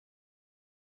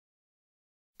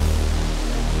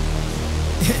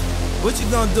What you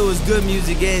gonna do is good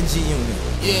music and G-Unit.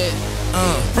 Yeah.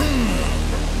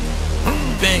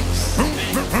 Banks.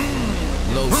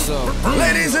 Low song.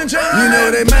 Ladies and gentlemen, you know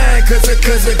they mad cause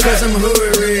I'm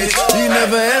hood rich. You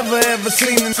never ever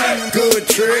seen a good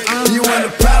trick. You want a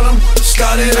problem?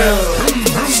 Start it up.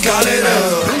 Start it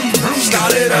up.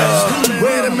 Start it up.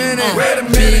 Wait a minute.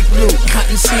 Big loop,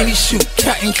 cotton candy shoot,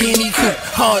 cotton candy coop,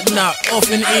 hard knock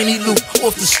off in any loop,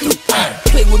 off the stoop.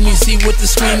 Play with me, see what the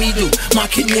screamy do. My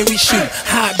canary shoot,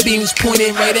 hot beams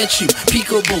pointed right at you.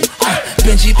 Peekaboo,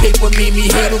 Benji paper made me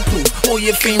hater proof. All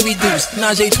your fame reduced.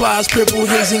 Najee Twice, purple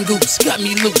haze and goose, got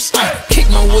me loose. Kick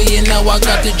my way and now I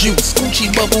got the juice.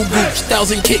 Gucci bubble groups,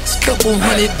 1,000 kicks, couple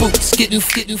hundred boots, getting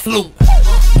flu.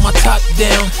 My top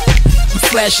down, I'm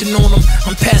flashing on them,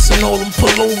 I'm passing all them, pull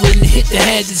over and hit the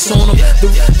hazards on them. The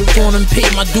on them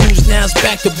paid my dues, now it's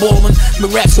back to ballin'. The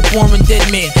raps are boring, dead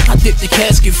man, I dip the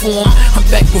casket for them. I'm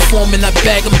back performing, I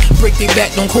bag them, break their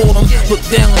back, don't call them. Look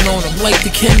down on them like the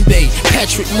Kenbay,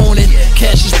 Patrick Morning.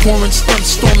 Cash is pouring, stunt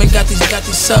storming, got these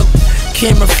sub.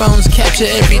 Camera phones capture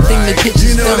everything the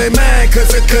pictures. You know they mad cause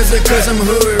I'm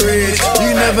hood rich.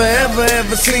 You never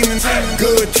ever seen a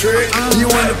good trick. You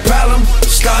want a problem?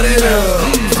 Start it up.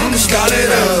 Start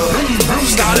it up.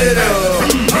 Start it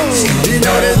up. You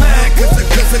know they mad cause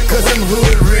I'm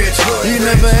hood rich. You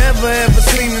never ever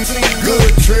seen a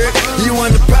good trick. You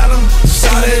want a problem?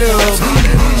 Start it up.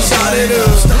 Start it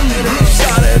up.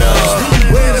 Start it up.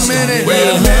 Wait a minute.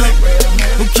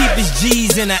 Who keep his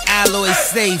G's in an alloy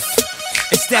safe?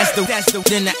 It's that's the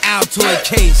in the Altoid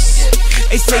case.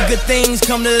 They say good things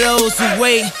come to those who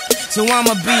wait, so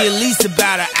I'ma be at least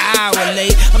about an hour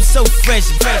late. I'm so fresh,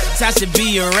 I should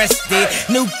be arrested.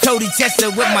 New Cody Tester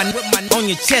with my on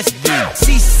your chest, dude.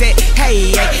 She said,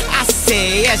 hey, I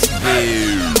said yes,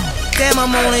 dude. Damn,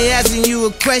 I'm only asking you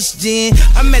a question.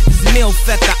 I met this MILF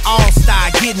at the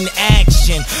All-Star getting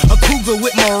action. A cougar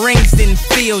with more rings than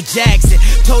Phil Jackson.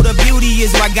 Told her beauty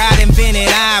is why God invented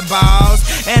eyeballs,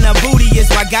 and a booty is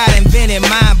why God invented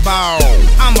my ball.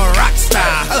 I'm a rock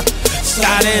star.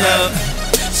 Start it up.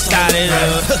 Start it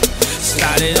up.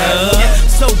 Start it up.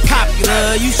 So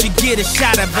popular, you should get a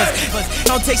shot of us.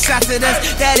 Don't take shots at us,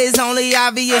 that is only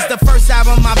obvious. The first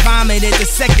album I vomited, the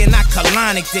second I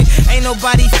colonicked it. Ain't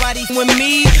nobody fighting with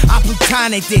me, I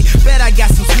plutonicked it. Bet I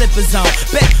got some slippers on,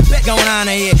 bet going on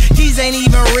here. These ain't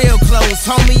even real clothes,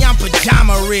 homie, I'm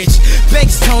pajama rich.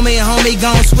 Banks told me, homie,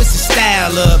 gon' switch the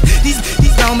style up. These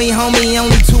homie,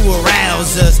 only to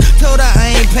arouse us. Told her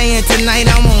I ain't paying tonight,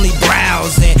 I'm only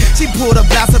browsing. She pulled a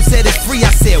blouse up, said it's free,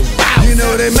 I said wow. You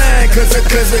know they mad cause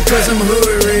I'm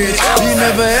hood rich. You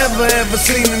never ever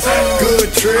seen a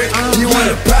good trick. You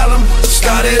want a problem?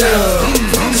 Start it up.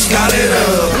 Start it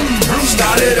up.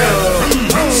 Start it up.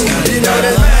 You know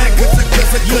they mad cause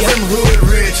I'm hood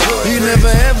rich. You never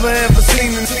ever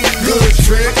seen a good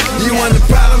trick. You want a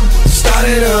problem? Start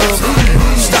it up.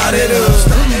 Start it up.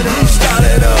 Start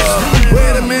it up.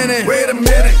 Wait a minute.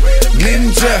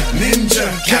 Ninja,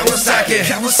 Kawasaki,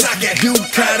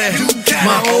 Ducati,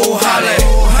 my old Holly.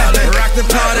 Rock the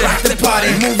party,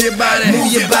 move your body.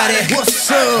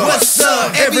 What's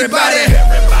up, everybody?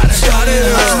 Start it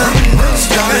up,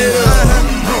 start it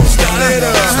up, start it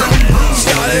up,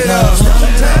 start it up,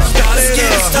 let's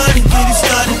get it started,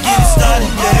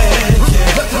 yeah.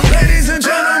 Ladies and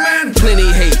gentlemen,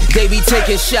 plenty hate, they be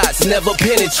taking shots, never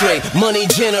penetrate. Money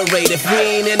generate, if we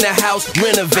ain't in the house,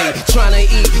 renovate. Tryna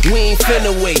eat, we ain't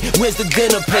finna wait. Where's the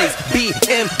dinner place?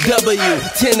 BMW,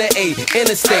 10 to 8,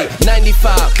 interstate,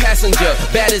 95, passenger,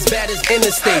 bad as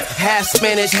interstate. Half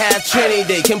Spanish, half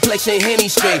Trinidad, complexion Henny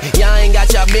straight. Y'all ain't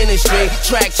got y'all ministry,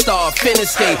 track star, finish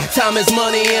skate. Time is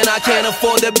money and I can't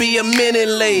afford to be a minute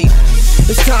late.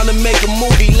 It's time to make a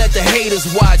movie, let the haters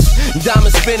watch.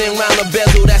 Diamond spinning round the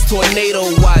bezel, that's tornado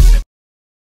watch.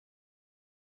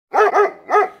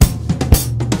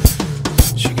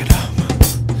 shake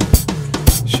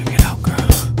it out,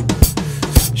 girl.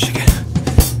 Shake it,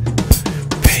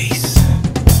 bass.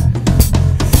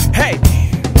 Hey,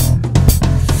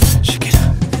 shake it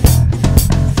up.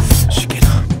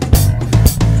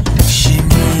 She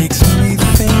makes me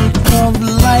think of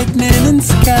lightning and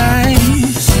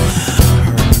skies.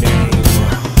 Her name,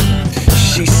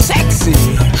 she's sexy.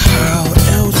 How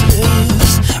else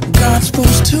is God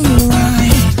supposed to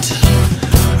write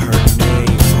her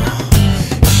name?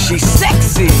 She's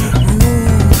sexy.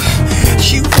 Move,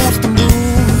 she wants to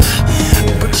move,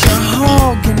 but you're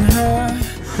hogging her.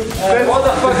 What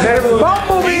the fuck?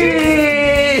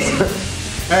 Bumblebees!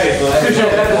 Hey,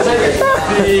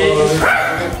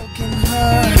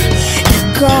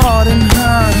 You're guarding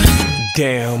her.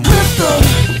 Damn. Pistol,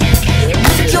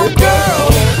 your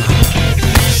girl.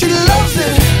 She loves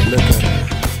it. Look at her.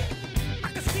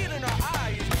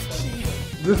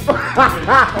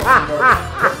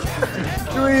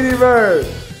 Tweety Bird.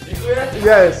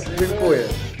 Yes, dziękuję.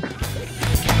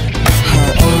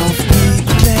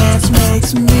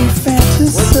 Makes me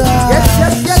fantasize. Yes.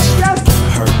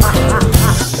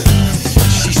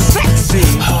 She's sexy.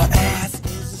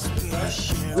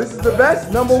 This is the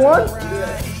best, number one?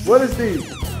 What is these?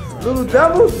 Little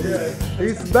Devils?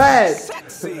 He's bad.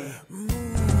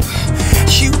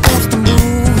 She wants to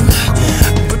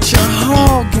move, but you're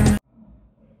hogging.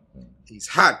 He's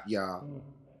hot, y'all.